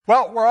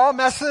Well, we're all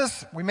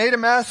messes. We made a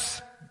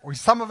mess.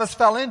 Some of us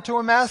fell into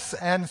a mess,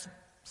 and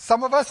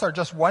some of us are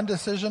just one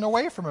decision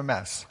away from a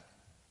mess.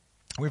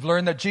 We've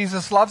learned that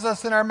Jesus loves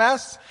us in our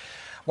mess.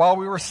 While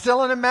we were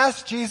still in a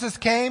mess, Jesus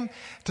came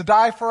to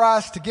die for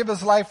us, to give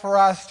his life for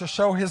us, to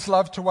show his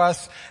love to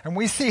us. And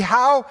we see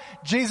how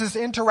Jesus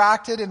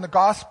interacted in the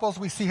Gospels.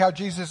 We see how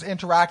Jesus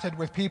interacted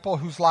with people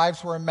whose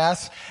lives were a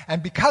mess.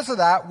 And because of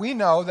that, we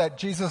know that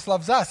Jesus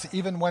loves us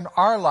even when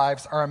our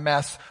lives are a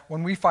mess,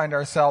 when we find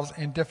ourselves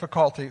in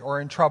difficulty or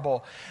in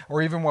trouble,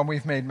 or even when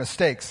we've made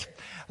mistakes.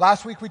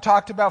 Last week we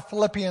talked about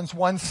Philippians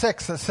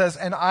 1:6 that says,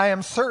 "And I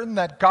am certain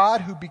that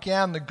God who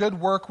began the good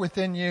work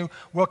within you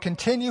will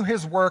continue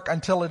his work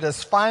until it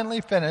is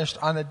finally finished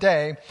on the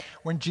day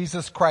when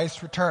Jesus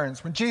Christ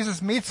returns." When Jesus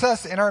meets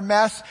us in our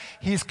mess,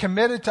 he's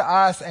committed to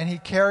us and he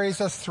carries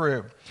us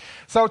through.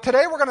 So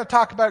today we're going to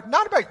talk about,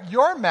 not about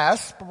your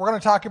mess, but we're going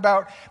to talk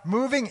about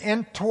moving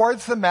in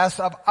towards the mess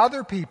of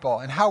other people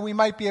and how we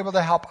might be able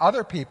to help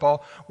other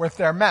people with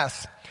their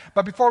mess.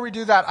 But before we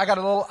do that, I got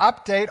a little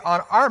update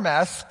on our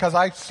mess, because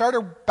I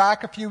started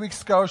back a few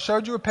weeks ago,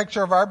 showed you a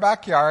picture of our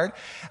backyard.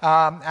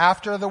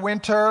 After the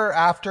winter,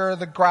 after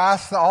the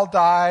grass all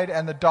died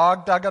and the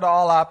dog dug it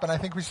all up, and I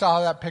think we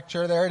saw that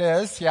picture. There it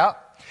is, yeah.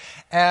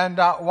 And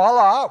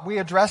voila, we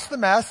addressed the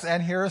mess,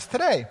 and here is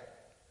today.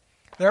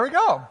 There we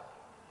go.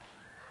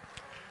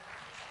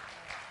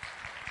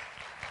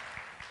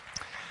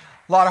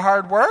 A lot of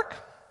hard work,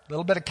 a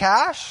little bit of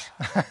cash.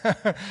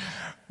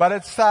 But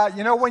it's,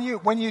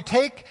 when you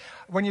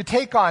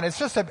take on, it's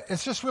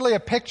just really a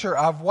picture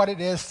of what it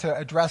is to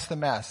address the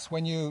mess.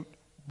 When you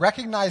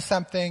recognize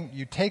something,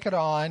 you take it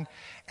on,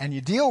 and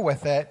you deal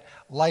with it,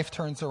 life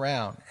turns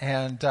around.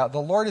 And the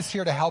Lord is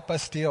here to help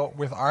us deal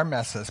with our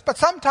messes. But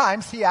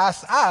sometimes he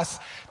asks us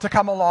to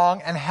come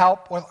along and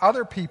help with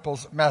other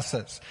people's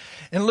messes.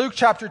 In Luke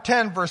chapter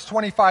 10, verse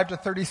 25 to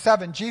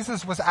 37,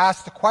 Jesus was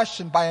asked a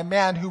question by a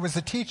man who was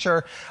a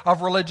teacher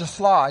of religious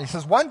law. He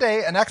says, one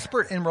day an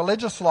expert in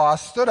religious law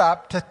stood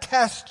up to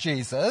test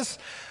Jesus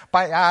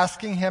by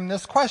asking him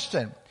this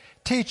question: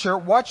 "Teacher,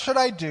 what should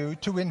I do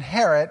to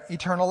inherit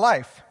eternal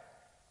life?"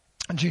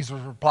 And Jesus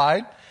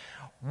replied,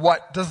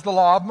 "What does the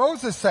law of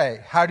Moses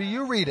say? How do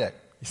you read it?"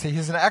 You see,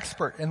 he's an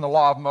expert in the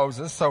law of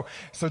Moses. So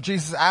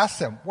Jesus asked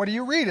him, "What do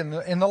you read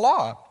in the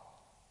law?"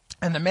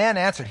 And the man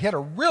answered. He had a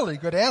really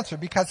good answer,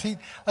 because he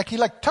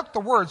took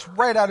the words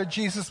right out of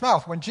Jesus'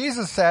 mouth. When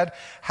Jesus answered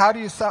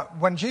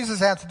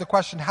the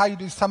question, "How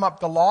do you sum up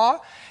the law?"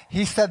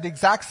 he said the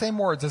exact same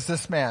words as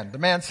this man. The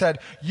man said,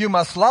 "You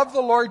must love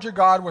the Lord your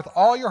God with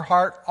all your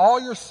heart,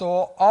 all your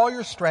soul, all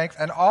your strength,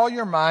 and all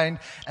your mind,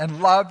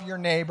 and love your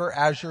neighbor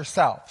as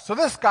yourself." So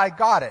this guy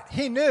got it.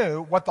 He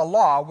knew what the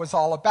law was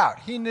all about.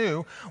 He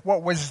knew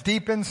what was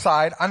deep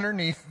inside,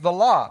 underneath the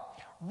law.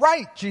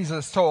 "Right,"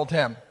 Jesus told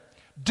him.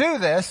 "Do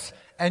this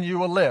and you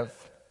will live."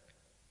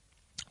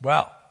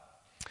 Well,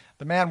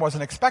 the man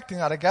wasn't expecting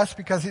that, I guess,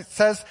 because it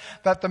says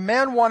that the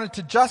man wanted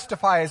to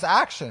justify his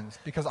actions,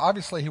 because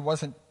obviously he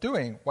wasn't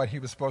doing what he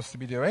was supposed to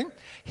be doing.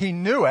 He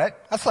knew it.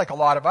 That's like a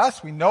lot of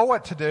us. We know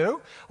what to do.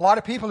 A lot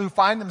of people who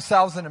find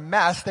themselves in a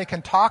mess, they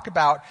can talk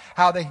about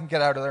how they can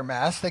get out of their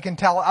mess. They can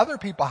tell other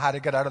people how to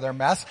get out of their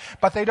mess,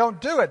 but they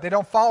don't do it. They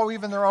don't follow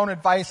even their own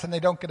advice, and they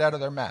don't get out of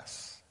their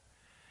mess.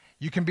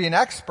 You can be an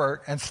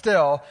expert and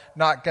still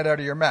not get out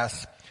of your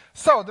mess.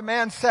 So the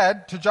man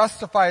said, to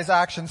justify his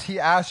actions, he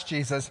asked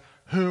Jesus,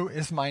 "Who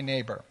is my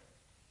neighbor?"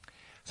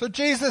 So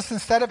Jesus,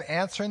 instead of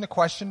answering the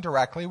question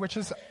directly, which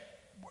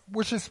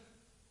is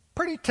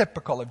pretty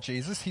typical of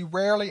Jesus, he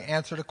rarely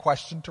answered a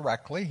question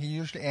directly. He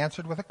usually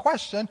answered with a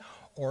question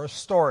or a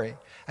story.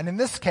 And in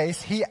this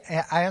case, he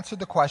answered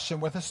the question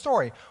with a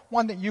story,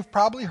 one that you've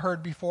probably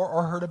heard before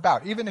or heard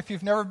about. Even if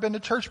you've never been to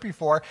church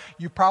before,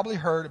 you've probably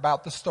heard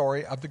about the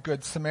story of the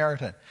Good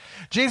Samaritan.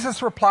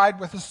 Jesus replied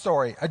with a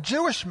story. A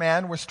Jewish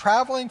man was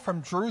traveling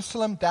from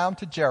Jerusalem down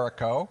to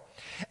Jericho,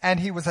 and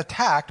he was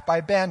attacked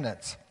by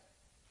bandits.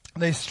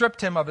 They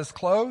stripped him of his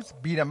clothes,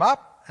 beat him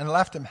up, and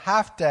left him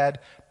half dead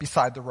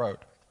beside the road.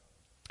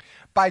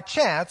 By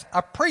chance,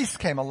 a priest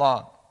came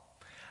along.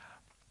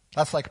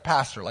 That's like a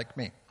pastor, like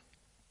me.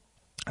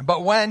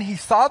 But when he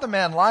saw the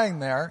man lying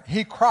there,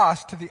 he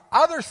crossed to the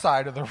other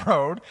side of the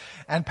road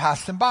and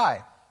passed him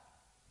by.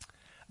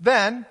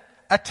 Then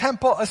a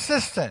temple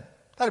assistant,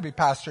 that'd be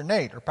Pastor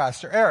Nate or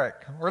Pastor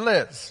Eric or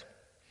Liz,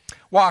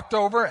 walked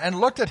over and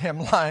looked at him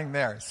lying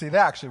there. See, they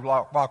actually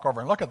walk over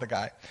and look at the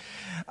guy.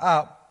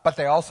 But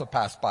they also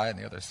passed by on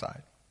the other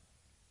side.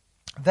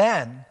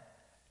 Then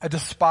a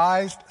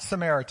despised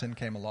Samaritan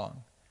came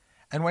along.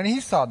 And when he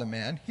saw the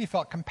man, he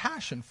felt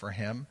compassion for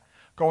him.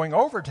 Going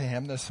over to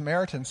him, the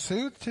Samaritan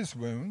soothed his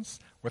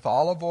wounds with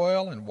olive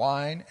oil and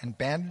wine and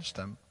bandaged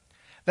them.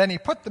 Then he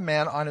put the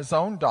man on his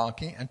own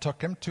donkey and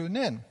took him to an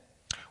inn,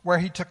 where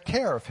he took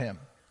care of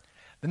him.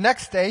 The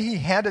next day he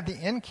handed the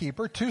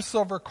innkeeper 2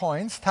 silver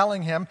coins,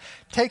 telling him,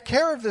 "Take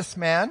care of this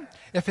man.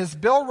 If his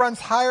bill runs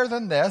higher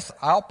than this,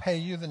 I'll pay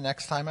you the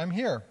next time I'm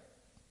here."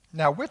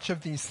 Now, which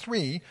of these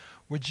 3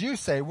 would you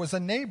say was a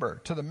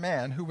neighbor to the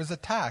man who was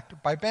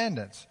attacked by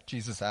bandits?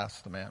 Jesus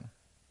asked the man.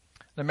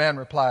 The man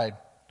replied,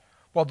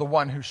 Well, the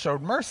one who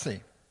showed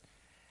mercy.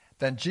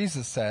 Then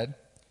Jesus said,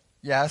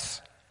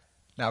 yes,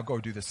 now go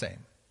do the same.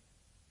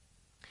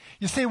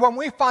 You see, when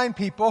we find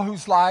people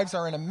whose lives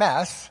are in a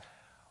mess,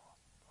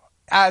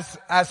 as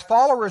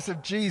followers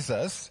of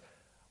Jesus,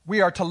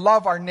 we are to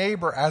love our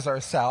neighbor as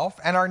ourselves,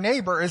 and our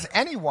neighbor is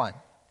anyone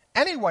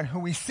who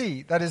we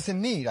see that is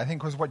in need, I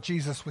think was what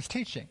Jesus was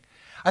teaching.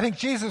 I think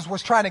Jesus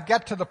was trying to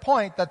get to the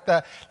point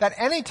that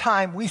any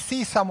time we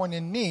see someone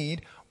in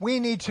need, we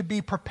need to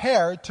be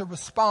prepared to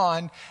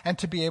respond and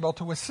to be able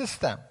to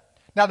assist them.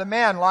 Now, the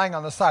man lying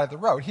on the side of the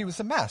road, he was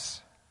a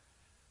mess.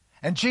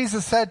 And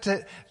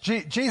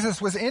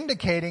Jesus was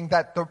indicating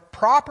that the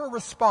proper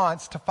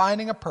response to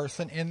finding a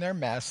person in their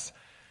mess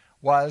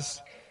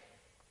was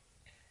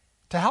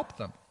to help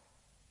them.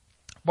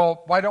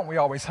 Well, why don't we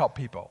always help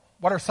people?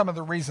 What are some of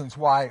the reasons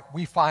why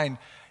we find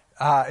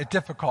it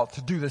difficult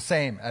to do the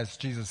same as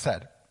Jesus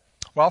said?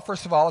 Well,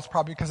 first of all, it's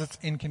probably because it's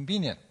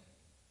inconvenient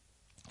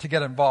to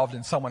get involved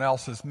in someone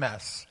else's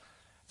mess.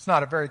 It's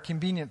not a very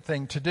convenient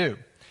thing to do.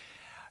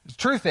 The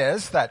truth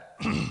is that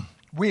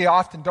we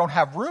often don't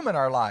have room in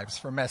our lives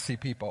for messy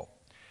people.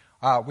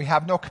 We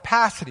have no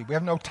capacity. We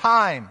have no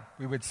time,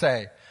 we would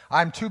say.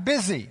 I'm too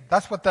busy.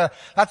 That's what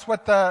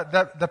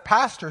the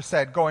pastor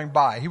said going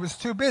by. He was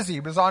too busy. He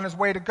was on his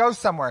way to go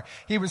somewhere.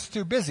 He was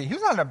too busy. He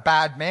was not a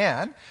bad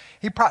man.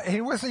 He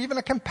probably was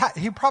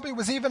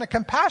even a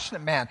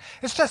compassionate man.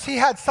 It's just he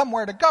had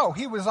somewhere to go.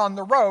 He was on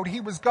the road. He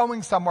was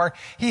going somewhere.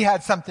 He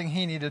had something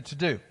he needed to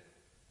do.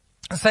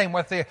 Same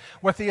with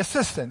the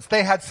assistants.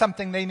 They had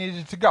something they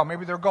needed to go.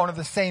 Maybe they were going to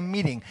the same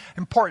meeting.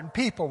 Important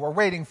people were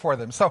waiting for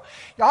them. So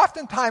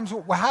oftentimes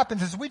what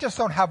happens is we just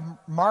don't have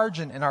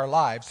margin in our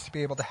lives to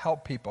be able to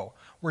help people.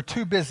 We're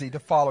too busy to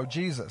follow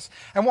Jesus.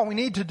 And what we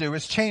need to do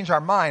is change our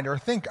mind or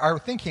our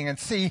thinking and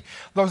see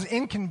those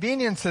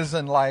inconveniences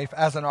in life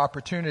as an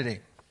opportunity.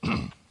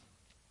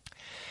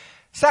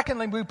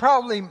 Secondly, we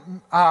probably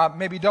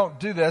maybe don't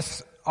do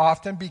this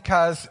often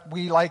because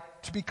we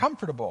like to be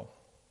comfortable.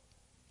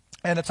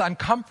 And it's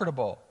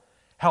uncomfortable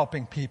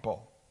helping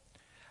people.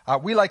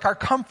 We like our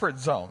comfort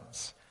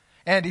zones.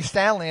 Andy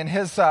Stanley, in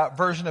his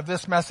version of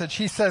this message,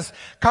 he says,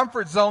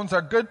 comfort zones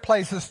are good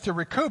places to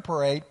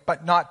recuperate,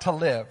 but not to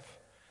live.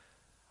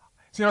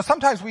 So,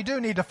 sometimes we do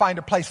need to find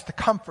a place to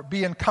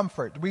be in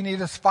comfort. We need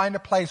to find a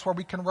place where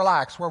we can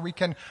relax, where we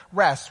can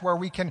rest, where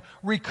we can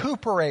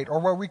recuperate,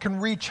 or where we can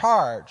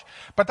recharge.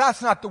 But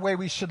that's not the way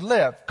we should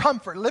live.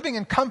 Living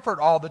in comfort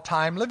all the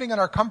time, living in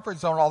our comfort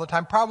zone all the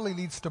time probably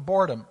leads to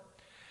boredom.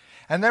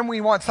 And then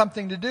we want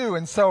something to do,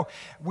 and so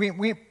we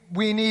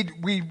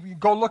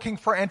go looking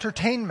for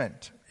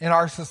entertainment in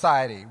our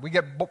society. We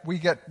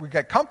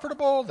get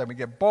comfortable, then we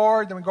get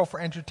bored, then we go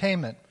for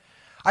entertainment.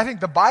 I think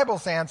the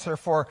Bible's answer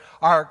for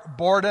our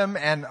boredom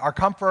and our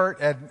comfort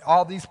and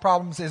all these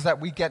problems is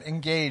that we get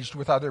engaged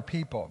with other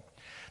people.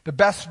 The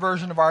best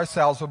version of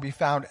ourselves will be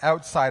found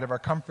outside of our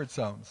comfort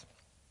zones.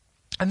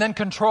 And then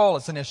control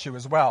is an issue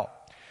as well.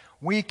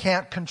 We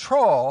can't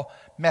control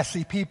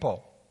messy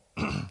people.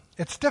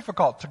 It's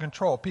difficult to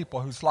control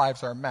people whose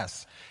lives are a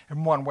mess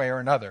in one way or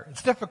another.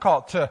 It's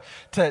difficult to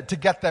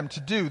get them to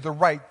do the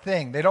right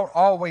thing. They don't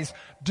always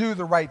do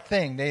the right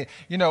thing. It's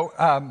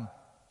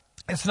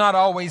not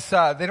always,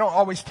 they don't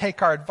always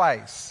take our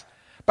advice.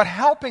 But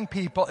helping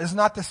people is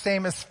not the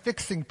same as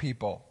fixing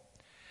people.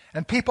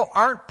 And people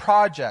aren't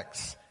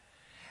projects.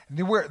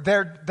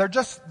 They're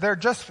just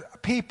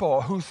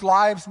people whose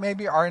lives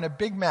maybe are in a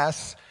big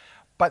mess,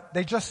 but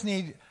they just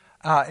need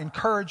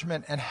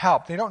encouragement and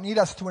help. They don't need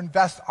us to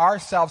invest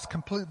ourselves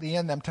completely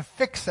in them to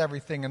fix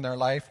everything in their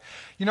life.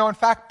 In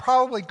fact,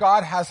 probably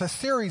God has a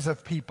series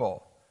of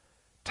people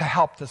to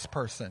help this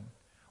person.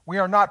 We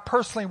are not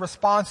personally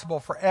responsible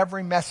for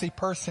every messy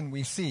person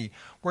we see.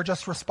 We're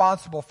just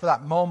responsible for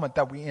that moment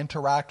that we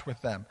interact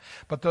with them.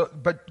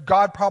 But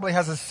God probably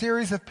has a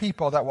series of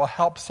people that will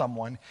help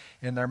someone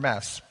in their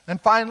mess.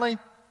 And finally,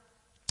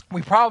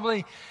 we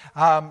probably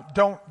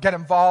don't get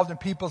involved in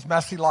people's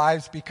messy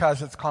lives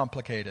because it's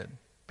complicated.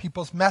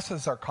 People's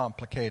messes are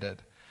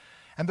complicated.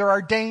 And there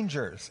are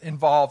dangers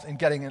involved in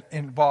getting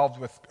involved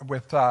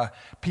with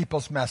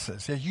people's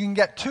messes. You can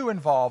get too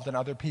involved in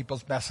other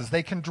people's messes.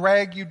 They can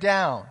drag you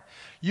down.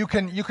 You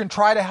can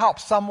try to help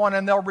someone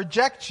and they'll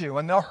reject you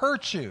and they'll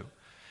hurt you.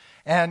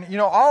 And,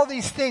 all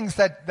these things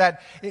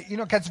that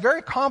gets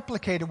very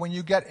complicated when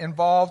you get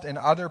involved in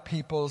other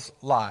people's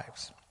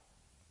lives.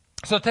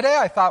 So today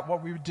I thought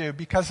what we would do,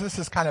 because this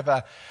is kind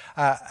of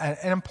an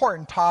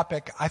important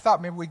topic, I thought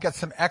maybe we'd get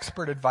some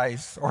expert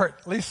advice or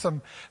at least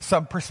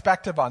some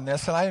perspective on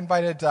this. And I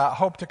invited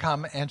Hope to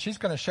come, and she's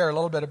going to share a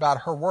little bit about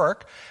her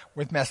work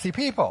with messy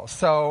people.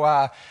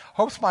 So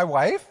Hope's my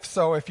wife.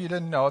 So if you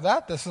didn't know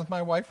that, this is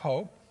my wife,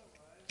 Hope.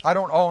 I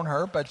don't own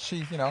her, but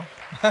she,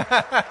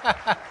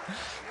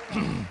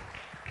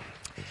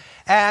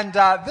 And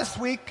this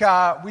week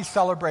we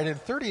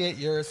celebrated 38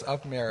 years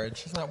of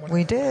marriage. Isn't that wonderful?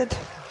 We did.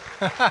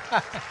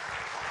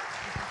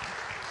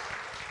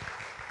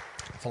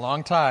 It's a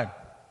long time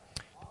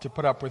to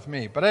put up with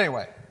me. But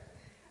anyway,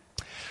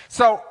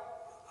 so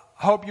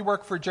Hope, you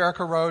work for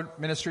Jericho Road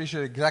Ministries.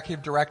 You're the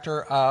executive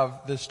director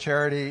of this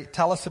charity.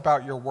 Tell us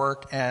about your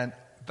work and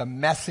the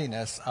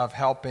messiness of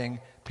helping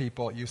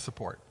people you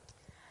support.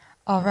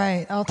 All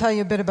right. I'll tell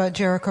you a bit about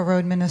Jericho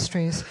Road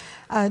Ministries.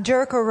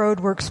 Jericho Road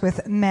works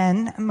with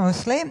men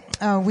mostly.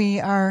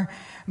 We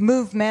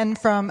move men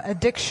from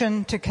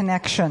addiction to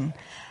connection.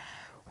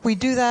 We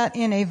do that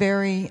in a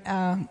very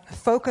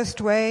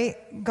focused way,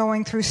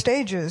 going through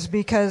stages,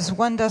 because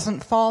one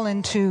doesn't fall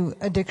into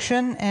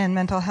addiction and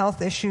mental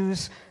health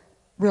issues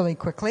really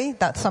quickly.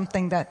 That's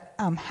something that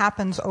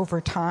happens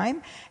over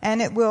time,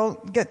 and it will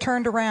get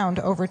turned around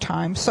over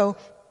time. So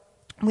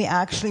we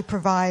actually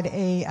provide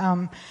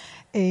a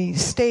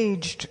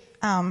staged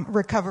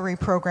recovery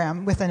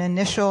program with an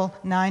initial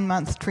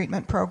 9-month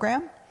treatment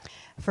program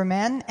for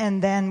men,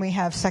 and then we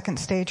have second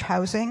stage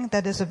housing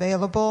that is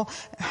available,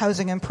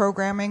 housing and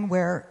programming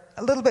where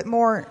a little bit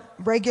more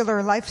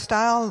regular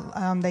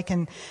lifestyle. They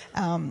can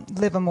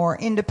live a more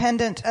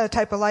independent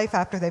type of life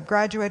after they've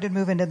graduated,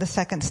 move into the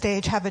second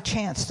stage, have a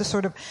chance to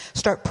sort of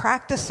start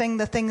practicing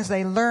the things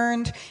they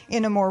learned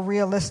in a more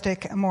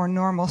realistic, more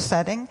normal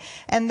setting.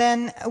 And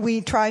then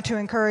we try to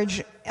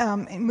encourage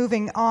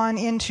moving on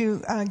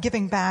into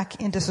giving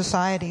back into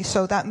society.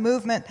 So that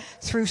movement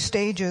through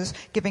stages,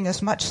 giving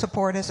as much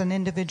support as an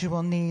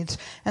individual needs.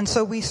 And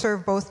so we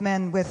serve both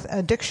men with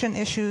addiction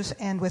issues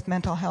and with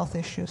mental health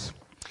issues.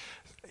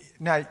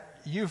 Now,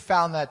 you've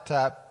found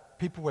that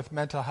people with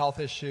mental health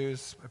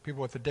issues,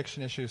 people with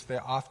addiction issues, they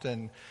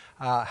often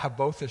have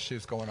both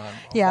issues going on.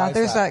 Yeah,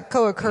 there's that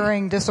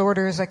co-occurring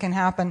disorders that can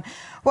happen.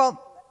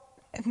 Well,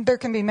 there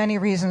can be many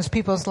reasons.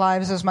 People's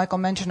lives, as Michael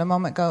mentioned a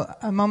moment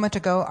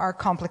ago, are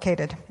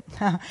complicated.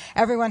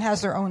 Everyone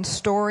has their own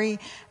story.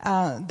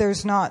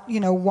 There's not,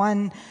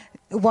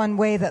 one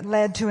way that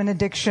led to an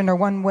addiction or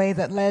one way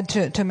that led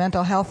to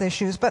mental health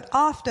issues. But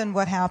often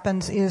what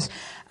happens is,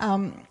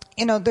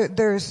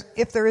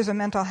 if there is a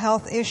mental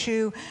health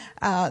issue,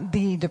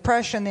 the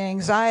depression, the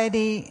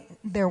anxiety,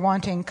 they're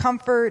wanting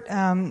comfort,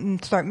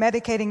 start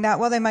medicating that.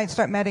 Well, they might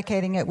start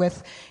medicating it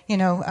with,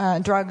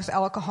 drugs,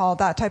 alcohol,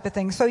 that type of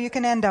thing. So you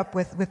can end up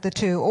with the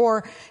two.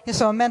 Or,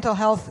 so a mental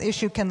health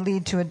issue can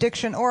lead to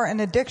addiction, or an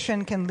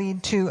addiction can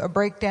lead to a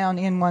breakdown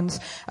in one's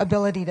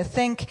ability to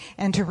think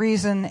and to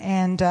reason,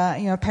 and,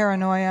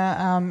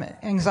 paranoia,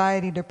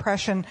 anxiety,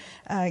 depression,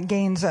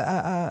 gains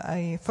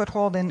a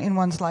foothold in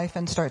one's life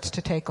and starts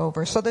to take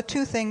over. So the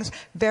two things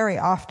very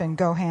often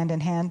go hand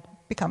in hand,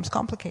 becomes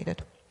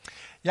complicated.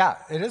 Yeah,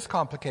 it is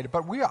complicated,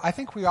 but I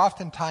think we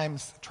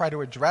oftentimes try to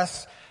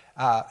address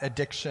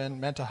addiction,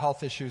 mental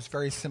health issues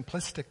very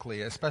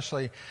simplistically,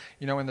 especially,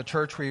 in the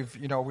church we've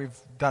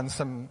done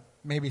some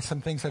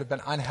things that have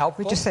been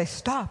unhelpful. We just say,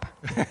 stop.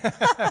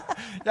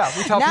 Yeah,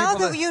 we tell now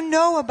people that you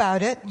know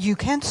about it, you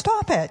can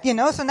stop it,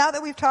 so now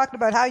that we've talked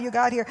about how you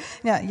got here,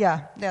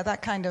 yeah,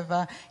 that kind of,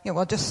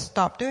 well, just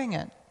stop doing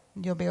it.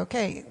 You'll be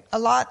okay. A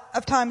lot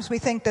of times we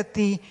think that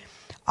the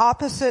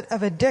opposite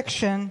of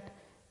addiction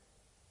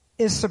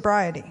is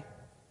sobriety.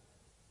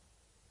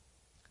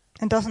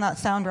 And doesn't that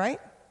sound right?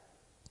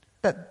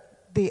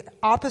 That the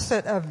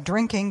opposite of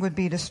drinking would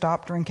be to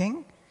stop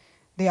drinking.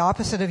 The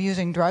opposite of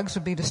using drugs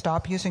would be to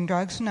stop using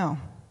drugs. No.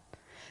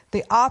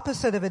 The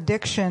opposite of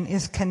addiction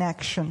is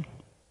connection.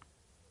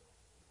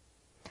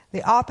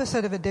 The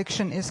opposite of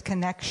addiction is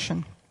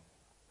connection.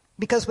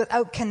 Because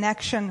without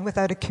connection,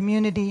 without a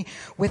community,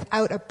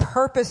 without a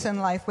purpose in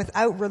life,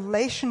 without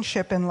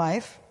relationship in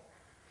life,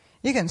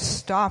 you can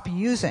stop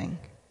using.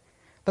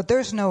 But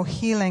there's no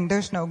healing,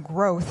 there's no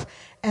growth.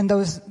 And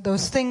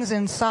those things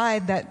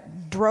inside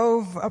that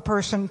drove a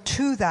person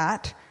to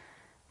that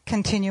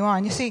continue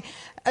on. You see,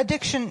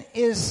 addiction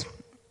it's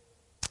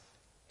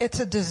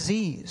a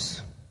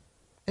disease.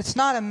 It's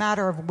not a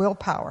matter of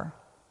willpower.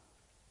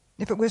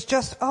 If it was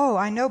just,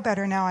 I know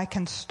better now, I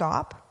can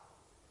stop,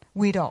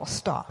 we'd all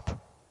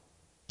stop.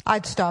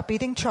 I'd stop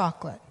eating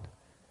chocolate.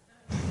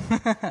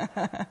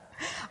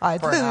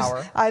 I'd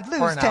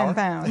lose 10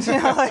 pounds,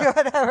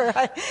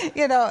 whatever.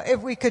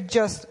 If we could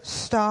just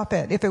stop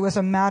it, if it was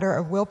a matter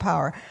of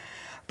willpower.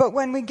 But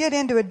when we get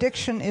into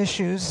addiction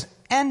issues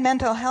and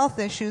mental health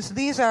issues,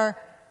 these are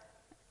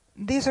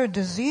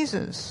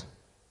diseases.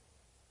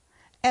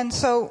 And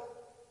so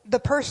the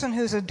person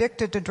who's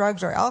addicted to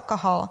drugs or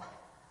alcohol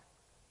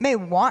may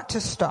want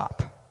to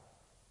stop,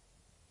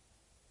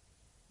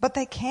 but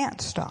they can't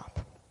stop.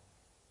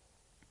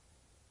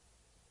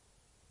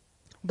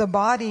 The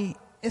body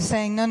is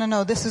saying,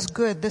 no, this is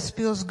good, this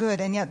feels good,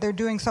 and yet they're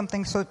doing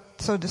something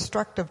so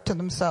destructive to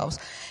themselves.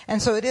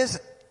 And so it is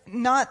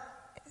not,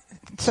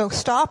 so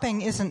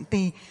stopping isn't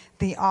the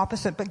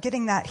opposite, but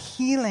getting that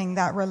healing,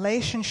 that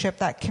relationship,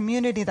 that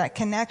community, that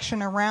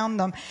connection around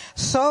them,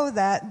 so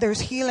that there's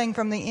healing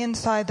from the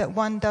inside, that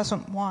one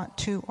doesn't want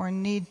to or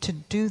need to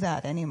do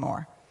that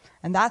anymore.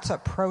 And that's a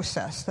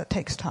process that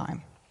takes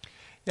time.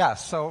 Yeah,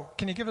 so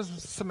can you give us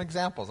some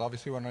examples?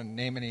 Obviously, we don't want to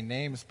name any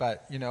names,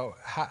 but,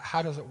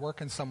 how does it work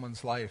in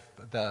someone's life?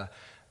 And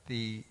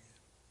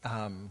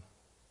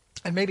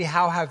maybe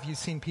how have you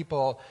seen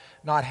people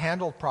not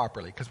handled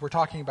properly? Because we're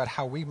talking about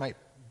how we might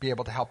be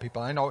able to help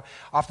people. I know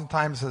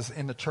oftentimes as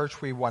in the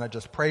church we want to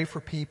just pray for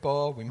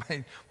people. We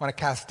might want to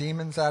cast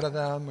demons out of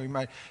them. You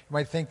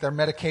might think their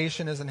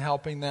medication isn't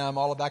helping them,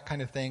 all of that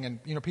kind of thing. And,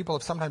 people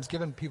have sometimes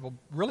given people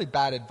really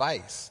bad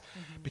advice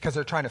because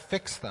they're trying to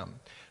fix them.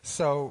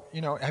 So,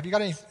 have you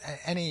got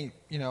any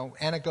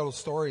anecdotal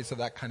stories of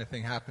that kind of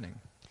thing happening?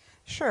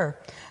 Sure.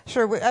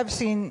 I've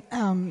seen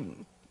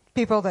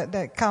people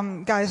that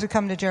come, guys who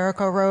come to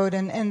Jericho Road,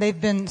 and they've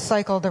been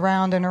cycled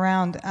around and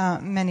around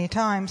many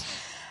times.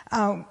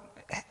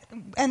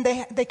 And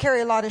they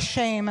carry a lot of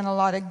shame and a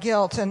lot of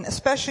guilt, and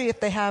especially if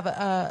they have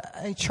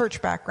a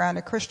church background,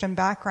 a Christian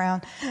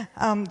background,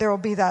 there will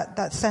be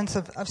that sense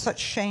of such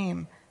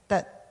shame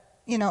that,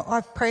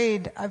 I've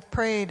prayed,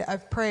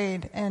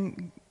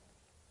 and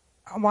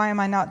why am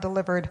I not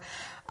delivered?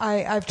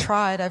 I've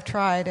tried,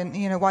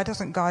 and, why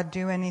doesn't God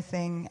do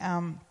anything?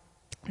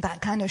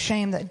 That kind of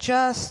shame that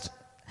just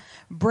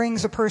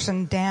brings a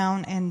person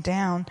down and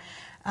down,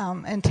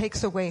 and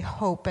takes away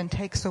hope and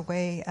takes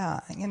away,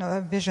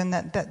 a vision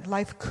that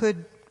life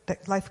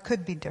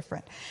could be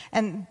different.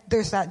 And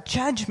there's that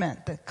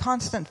judgment, the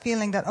constant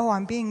feeling that,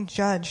 I'm being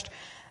judged,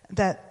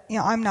 that,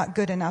 I'm not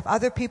good enough.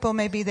 Other people,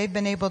 maybe they've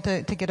been able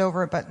to get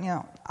over it, but,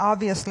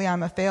 obviously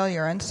I'm a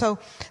failure. And so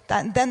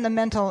then the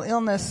mental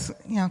illness,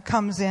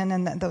 comes in,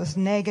 and those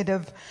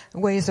negative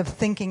ways of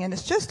thinking. And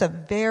it's just a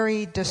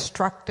very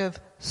destructive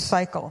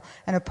cycle.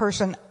 And a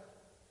person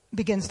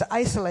begins to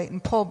isolate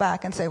and pull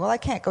back and say, well, I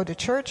can't go to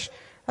church.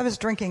 I was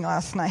drinking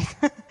last night.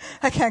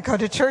 I can't go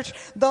to church.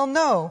 They'll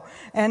know.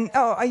 And,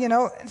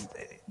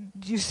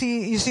 you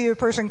see a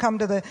person come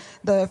to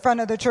the front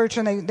of the church,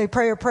 and they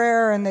pray a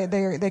prayer, and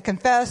they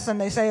confess,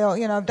 and they say,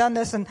 I've done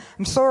this, and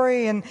I'm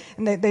sorry, and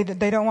they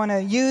don't want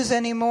to use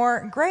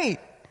anymore. Great.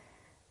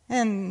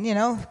 And,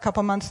 a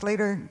couple months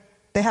later,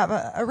 they have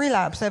a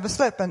relapse, they have a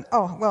slip, and,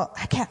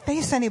 I can't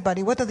face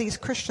anybody. What do these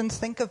Christians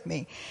think of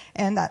me?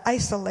 And that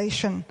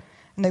isolation,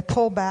 and they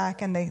pull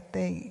back, and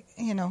they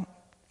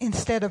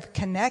instead of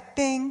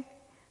connecting,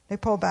 they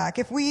pull back.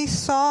 If we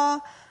saw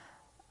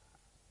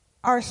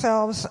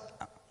ourselves,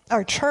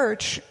 our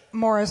church,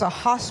 more as a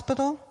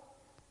hospital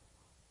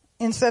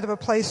instead of a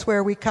place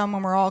where we come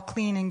when we're all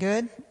clean and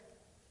good,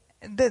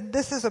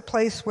 this is a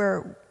place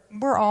where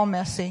we're all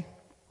messy.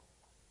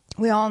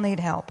 We all need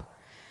help.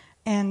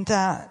 And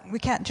we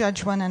can't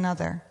judge one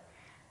another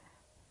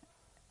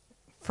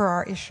for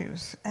our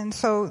issues. And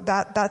so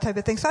that type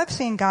of thing. So I've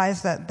seen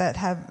guys that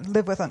have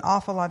lived with an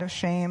awful lot of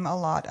shame, a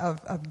lot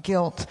of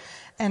guilt.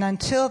 And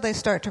until they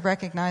start to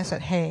recognize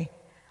that, hey,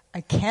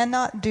 I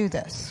cannot do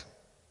this.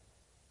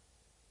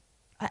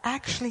 I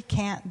actually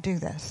can't do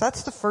this.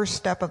 That's the first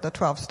step of the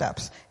 12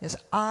 steps, is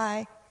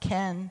I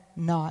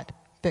cannot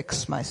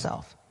fix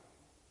myself.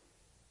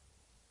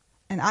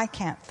 And I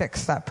can't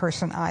fix that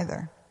person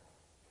either.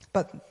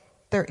 But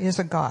there is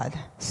a God.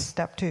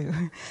 Step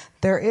 2.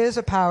 There is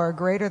a power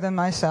greater than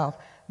myself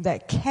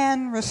that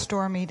can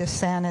restore me to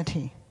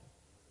sanity,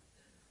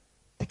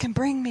 that can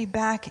bring me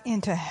back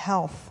into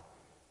health.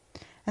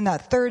 And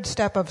that third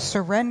step of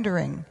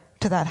surrendering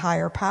to that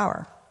higher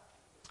power.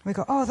 We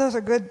go, those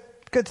are good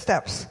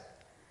steps.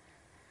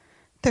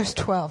 There's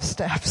 12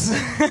 steps.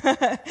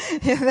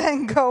 You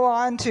then go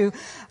on to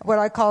what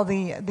I call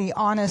the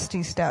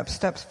honesty steps,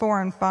 steps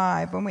 4 and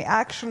 5. When we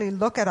actually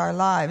look at our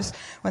lives,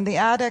 when the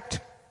addict,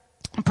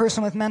 a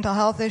person with mental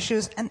health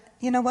issues, and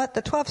you know what?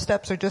 The 12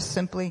 steps are just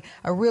simply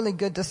a really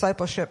good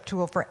discipleship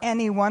tool for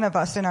any one of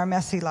us in our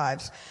messy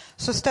lives.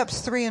 So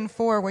steps 3 and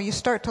 4, where you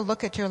start to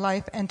look at your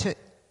life and to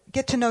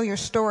get to know your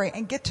story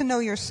and get to know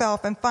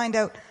yourself and find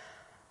out,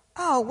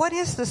 what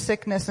is the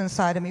sickness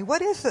inside of me?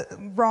 What is the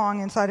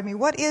wrong inside of me?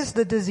 What is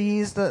the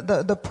disease,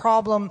 the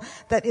problem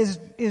that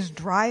is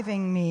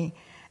driving me?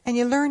 And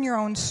you learn your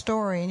own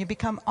story, and you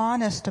become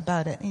honest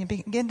about it, and you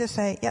begin to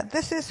say,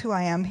 this is who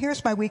I am.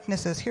 Here's my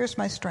weaknesses. Here's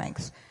my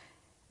strengths.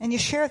 And you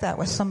share that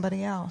with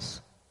somebody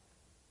else.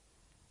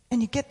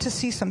 And you get to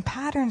see some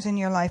patterns in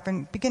your life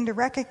and begin to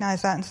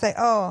recognize that and say,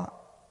 I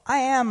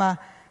am a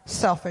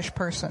selfish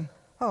person.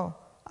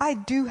 I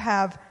do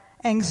have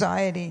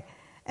anxiety.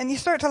 And you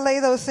start to lay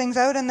those things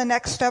out, and the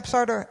next steps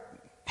are to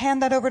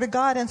hand that over to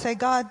God and say,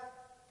 God,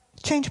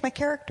 change my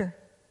character.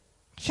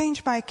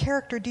 Change my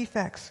character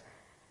defects.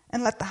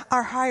 And let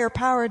our higher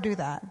power do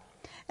that.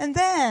 And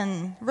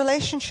then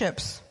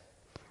relationships.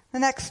 The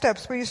next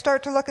steps where you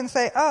start to look and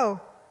say,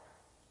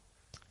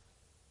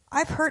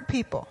 I've hurt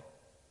people.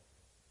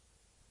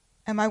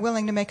 Am I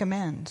willing to make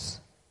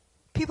amends?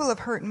 People have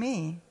hurt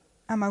me.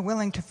 Am I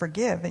willing to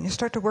forgive? And you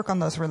start to work on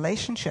those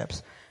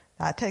relationships.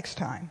 That takes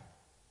time.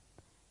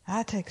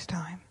 That takes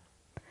time.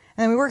 And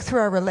then we work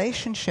through our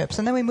relationships.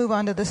 And then we move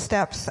on to the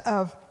steps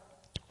of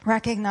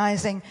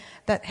recognizing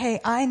that, hey,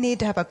 I need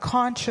to have a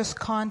conscious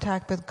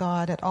contact with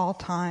God at all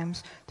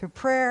times through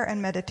prayer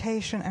and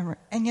meditation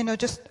and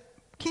just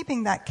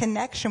keeping that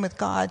connection with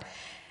God.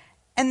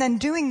 And then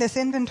doing this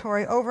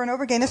inventory over and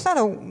over again. It's not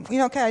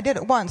I did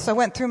it once. I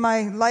went through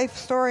my life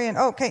story and,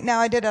 now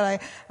I did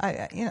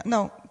it.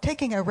 No,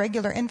 taking a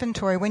regular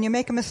inventory. When you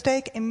make a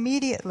mistake,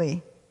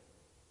 immediately,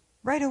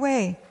 right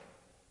away,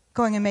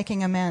 going and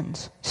making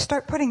amends.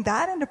 Start putting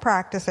that into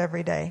practice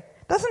every day.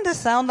 Doesn't this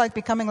sound like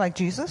becoming like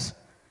Jesus?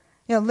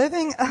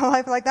 Living a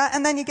life like that.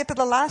 And then you get to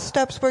the last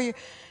steps where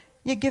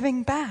you're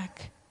giving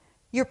back.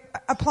 You're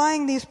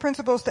applying these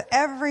principles to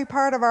every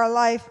part of our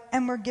life,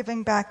 and we're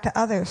giving back to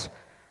others.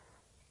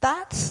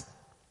 That's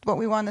what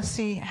we want to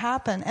see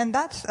happen. And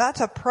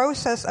that's a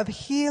process of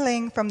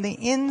healing from the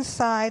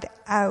inside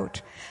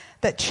out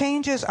that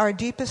changes our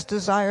deepest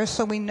desires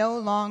so we no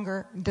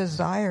longer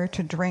desire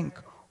to drink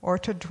or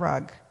to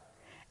drug.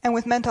 And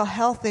with mental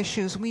health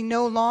issues, we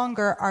no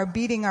longer are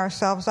beating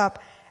ourselves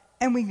up,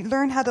 and we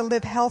learn how to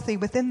live healthy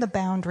within the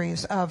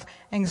boundaries of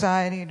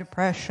anxiety,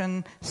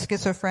 depression,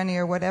 schizophrenia,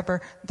 or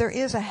whatever. There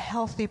is a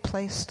healthy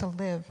place to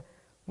live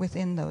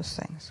within those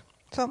things.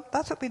 So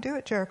that's what we do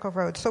at Jericho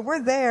Road. So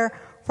we're there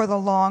for the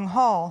long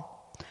haul.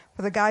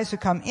 For the guys who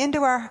come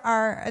into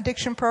our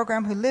addiction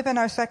program, who live in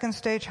our second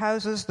stage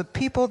houses, the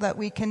people that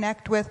we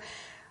connect with,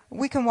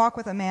 we can walk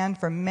with a man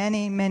for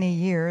many, many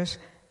years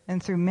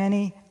and through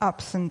many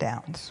ups and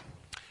downs.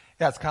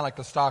 Yeah, it's kind of like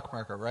the stock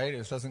market, right?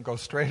 It doesn't go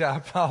straight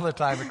up all the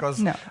time. It goes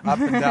No. up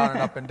and down and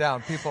up and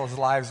down. People's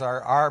lives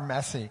are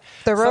messy.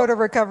 The road of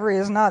recovery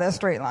is not a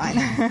straight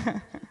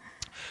line.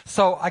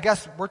 So I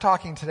guess we're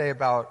talking today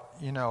about,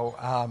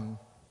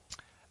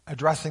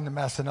 addressing the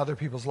mess in other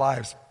people's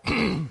lives.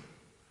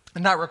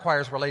 And that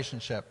requires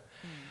relationship.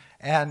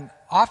 And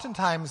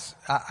oftentimes,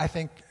 I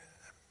think,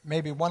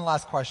 maybe one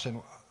last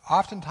question.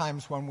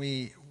 Oftentimes when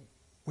we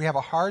have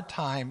a hard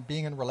time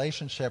being in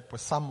relationship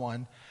with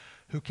someone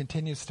who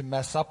continues to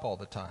mess up all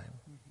the time,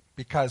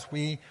 because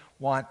we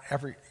want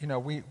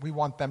we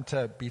want them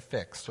to be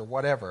fixed or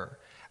whatever.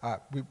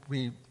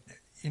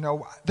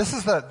 This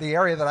is the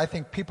area that I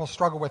think people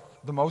struggle with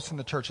the most in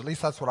the church. At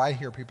least that's what I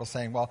hear people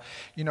saying. Well,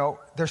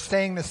 they're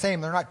staying the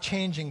same. They're not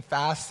changing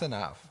fast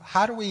enough.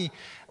 How do we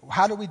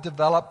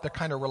develop the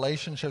kind of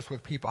relationships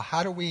with people?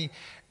 How do we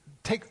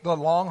take the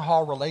long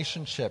haul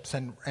relationships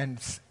and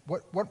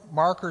what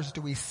markers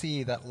do we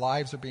see that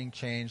lives are being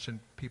changed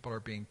and people are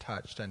being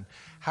touched? And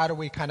how do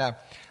we kind of,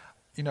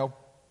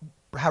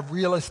 have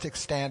realistic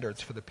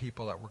standards for the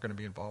people that we're going to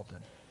be involved in?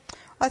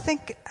 I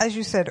think, as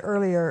you said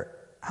earlier,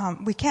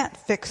 we can't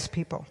fix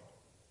people.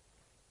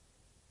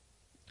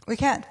 We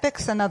can't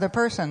fix another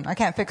person. I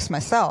can't fix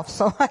myself,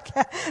 so I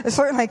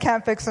certainly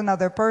can't fix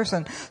another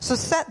person. So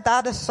set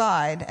that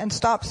aside and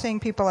stop seeing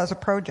people as a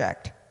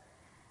project.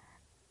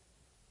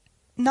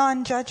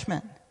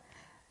 Non-judgment.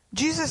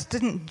 Jesus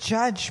didn't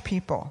judge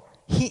people.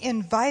 He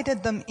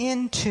invited them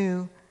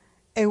into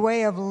a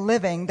way of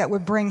living that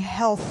would bring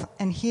health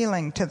and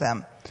healing to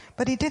them.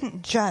 But he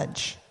didn't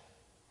judge.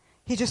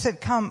 He just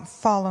said, come,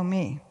 follow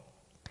me.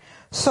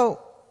 So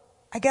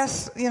I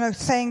guess,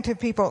 saying to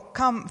people,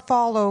 come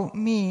follow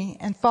me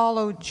and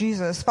follow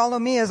Jesus. Follow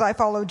me as I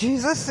follow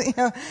Jesus,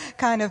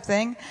 kind of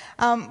thing.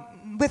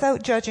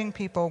 Without judging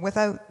people,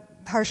 without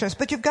harshness.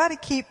 But you've got to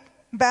keep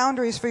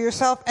boundaries for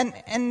yourself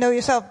and know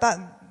yourself. That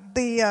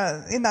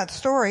in that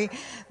story,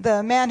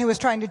 the man who was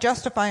trying to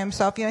justify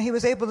himself, he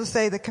was able to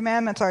say the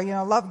commandments are,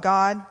 love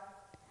God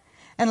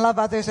and love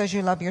others as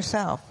you love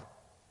yourself.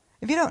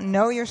 If you don't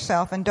know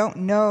yourself and don't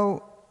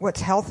know what's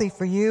healthy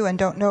for you and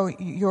don't know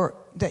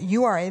that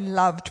you are a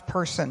loved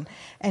person,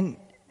 and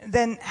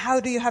then how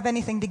do you have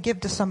anything to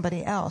give to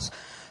somebody else?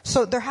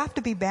 So there have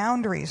to be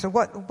boundaries of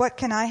what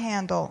can I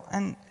handle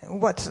and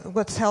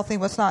what's healthy,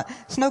 what's not.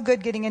 It's no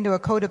good getting into a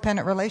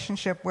codependent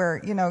relationship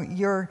where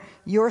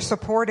you're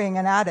supporting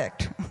an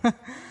addict.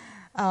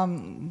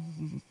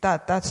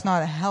 That's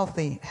not a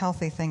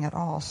healthy thing at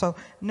all. So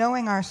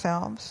knowing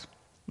ourselves,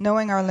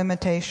 knowing our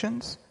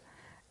limitations,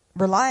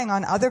 relying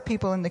on other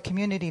people in the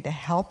community to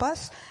help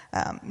us.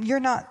 I'm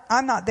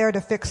not there to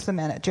fix the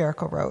men at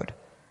Jericho Road.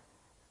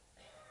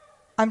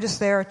 I'm just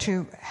there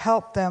to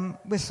help them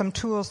with some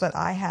tools that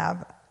I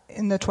have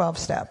in the 12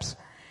 steps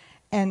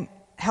and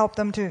help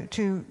them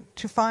to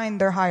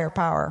find their higher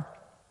power.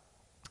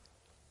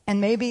 And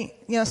maybe,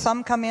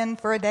 some come in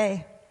for a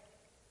day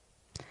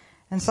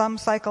and some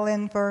cycle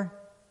in for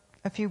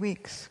a few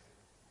weeks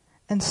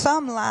and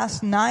some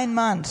last 9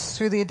 months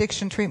through the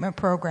addiction treatment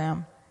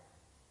program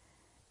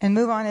and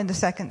move on into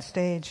second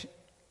stage.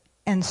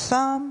 And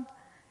some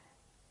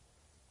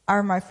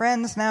are my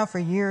friends now for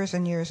years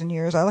and years and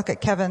years. I look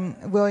at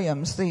Kevin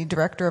Williams, the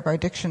director of our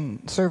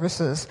addiction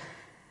services,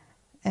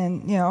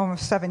 and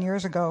almost 7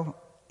 years ago,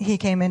 he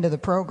came into the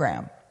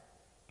program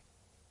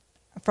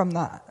from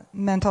the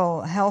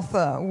mental health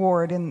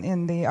ward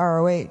in the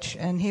ROH,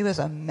 and he was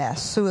a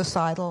mess,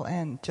 suicidal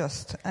and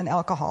just an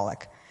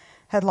alcoholic,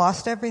 had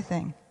lost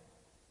everything.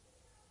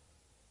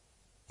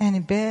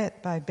 And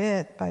bit by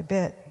bit by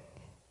bit,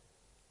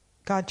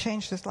 God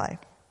changed his life.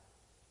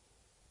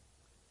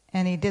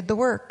 And he did the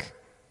work.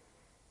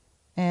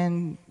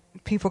 And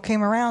people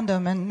came around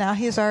him. And now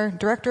he's our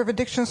director of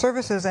addiction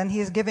services. And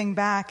he's giving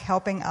back,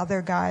 helping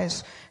other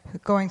guys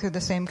going through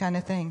the same kind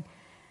of thing.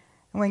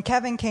 And when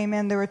Kevin came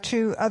in, there were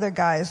 2 other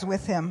guys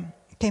with him,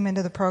 came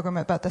into the program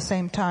at about the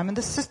same time. And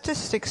the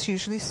statistics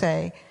usually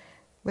say,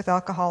 with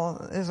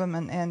alcoholism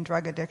and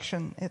drug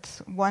addiction, it's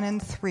 1 in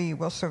 3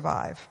 will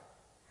survive.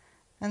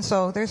 And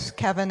so there's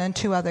Kevin and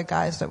 2 other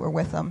guys that were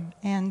with them.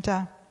 And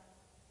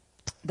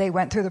they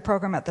went through the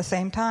program at the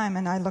same time.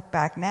 And I look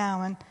back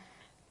now, and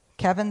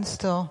Kevin's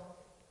still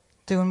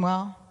doing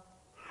well.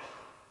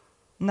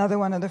 Another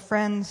one of the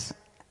friends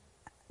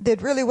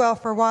did really well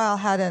for a while,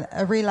 had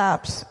a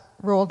relapse,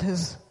 rolled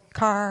his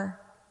car,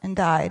 and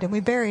died. And we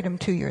buried him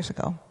 2 years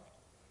ago.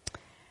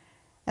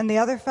 And the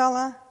other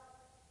fella,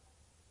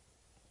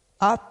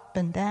 up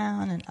and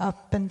down and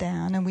up and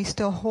down. And we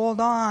still hold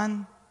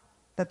on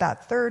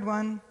that third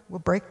one will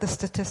break the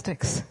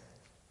statistics.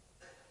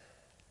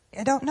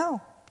 I don't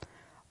know.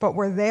 But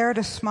we're there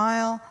to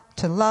smile,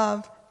 to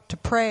love, to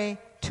pray,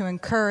 to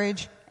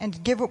encourage, and to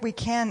give what we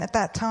can at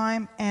that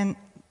time, and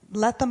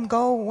let them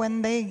go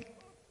when you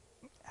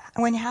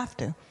have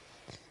to.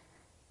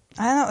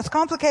 I don't know, it's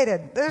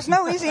complicated. There's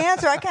no easy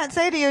answer. I can't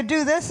say to you,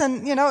 do this,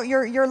 and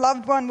your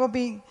loved one will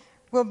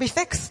be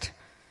fixed.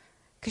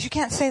 Because you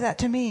can't say that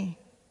to me.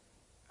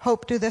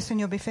 Hope, do this and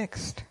you'll be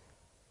fixed.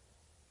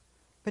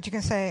 But you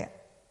can say,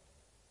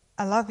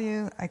 I love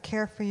you, I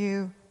care for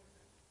you,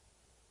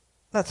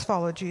 let's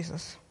follow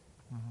Jesus.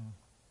 Mm-hmm.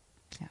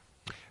 Yeah.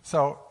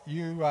 So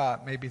you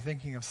may be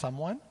thinking of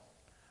someone,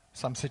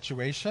 some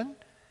situation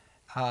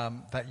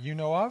that you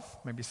know of,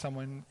 maybe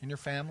someone in your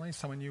family,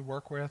 someone you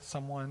work with,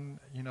 someone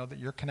that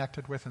you're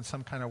connected with in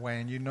some kind of way,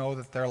 and you know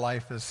that their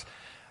life is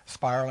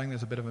spiraling,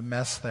 there's a bit of a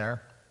mess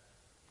there.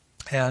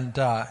 And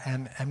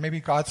maybe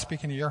God's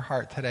speaking to your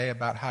heart today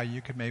about how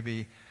you could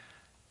maybe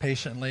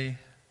patiently,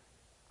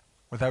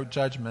 without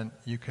judgment,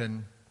 you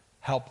can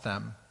help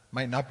them.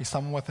 Might not be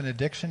someone with an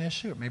addiction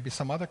issue. It may be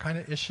some other kind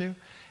of issue.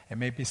 It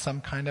may be some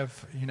kind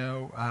of,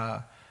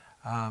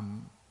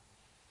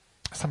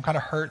 some kind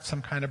of hurt,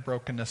 some kind of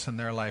brokenness in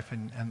their life,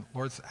 and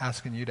Lord's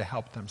asking you to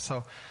help them.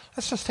 So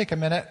let's just take a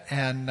minute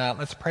and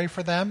let's pray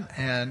for them,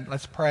 and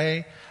let's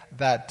pray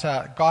that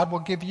God will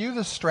give you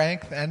the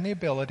strength and the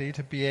ability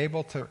to be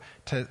able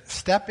to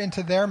step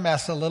into their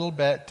mess a little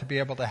bit, to be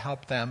able to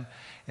help them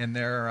in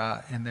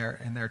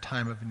their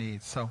time of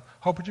need. So,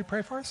 Hope, would you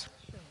pray for us?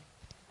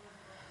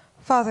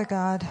 Father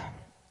God,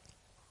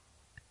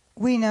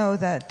 we know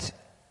that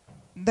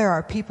there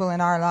are people in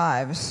our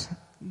lives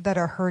that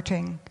are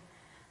hurting.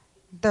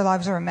 Their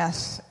lives are a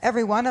mess.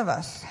 Every one of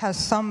us has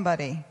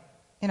somebody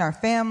in our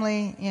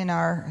family, in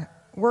our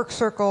work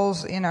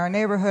circles, in our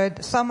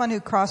neighborhood, someone who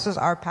crosses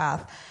our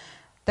path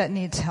that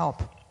needs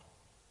help.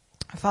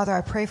 Father,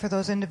 I pray for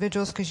those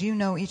individuals because you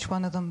know each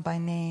one of them by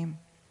name.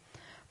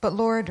 But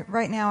Lord,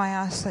 right now I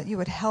ask that you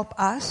would help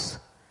us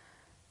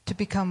to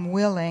become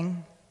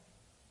willing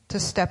to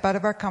step out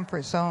of our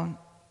comfort zone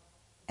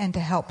and to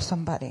help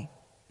somebody.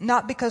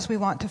 Not because we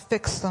want to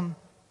fix them,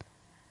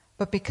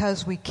 but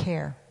because we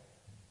care.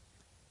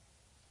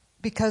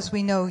 Because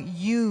we know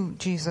you,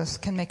 Jesus,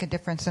 can make a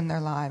difference in their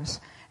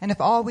lives. And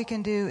if all we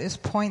can do is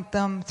point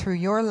them through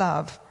your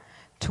love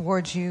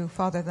towards you,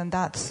 Father, then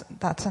that's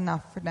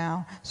enough for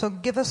now. So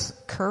give us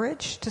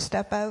courage to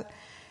step out.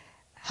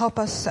 Help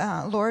us,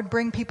 Lord,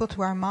 bring people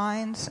to our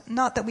minds.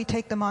 Not that we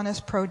take them on as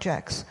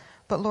projects,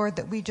 but Lord,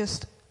 that we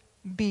just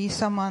be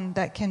someone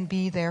that can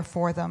be there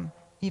for them,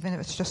 even if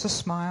it's just a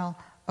smile,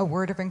 a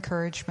word of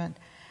encouragement.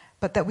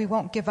 But that we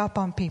won't give up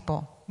on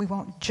people. We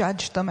won't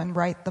judge them and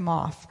write them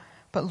off.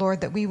 But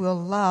Lord, that we will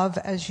love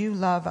as you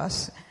love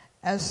us.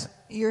 As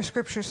your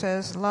scripture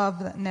says,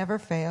 love that never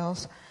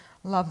fails,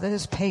 love that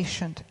is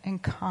patient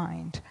and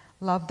kind,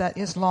 love that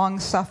is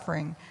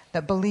long-suffering,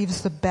 that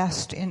believes the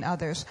best in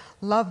others,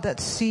 love that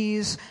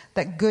sees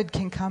that good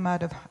can come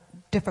out of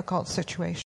difficult situations.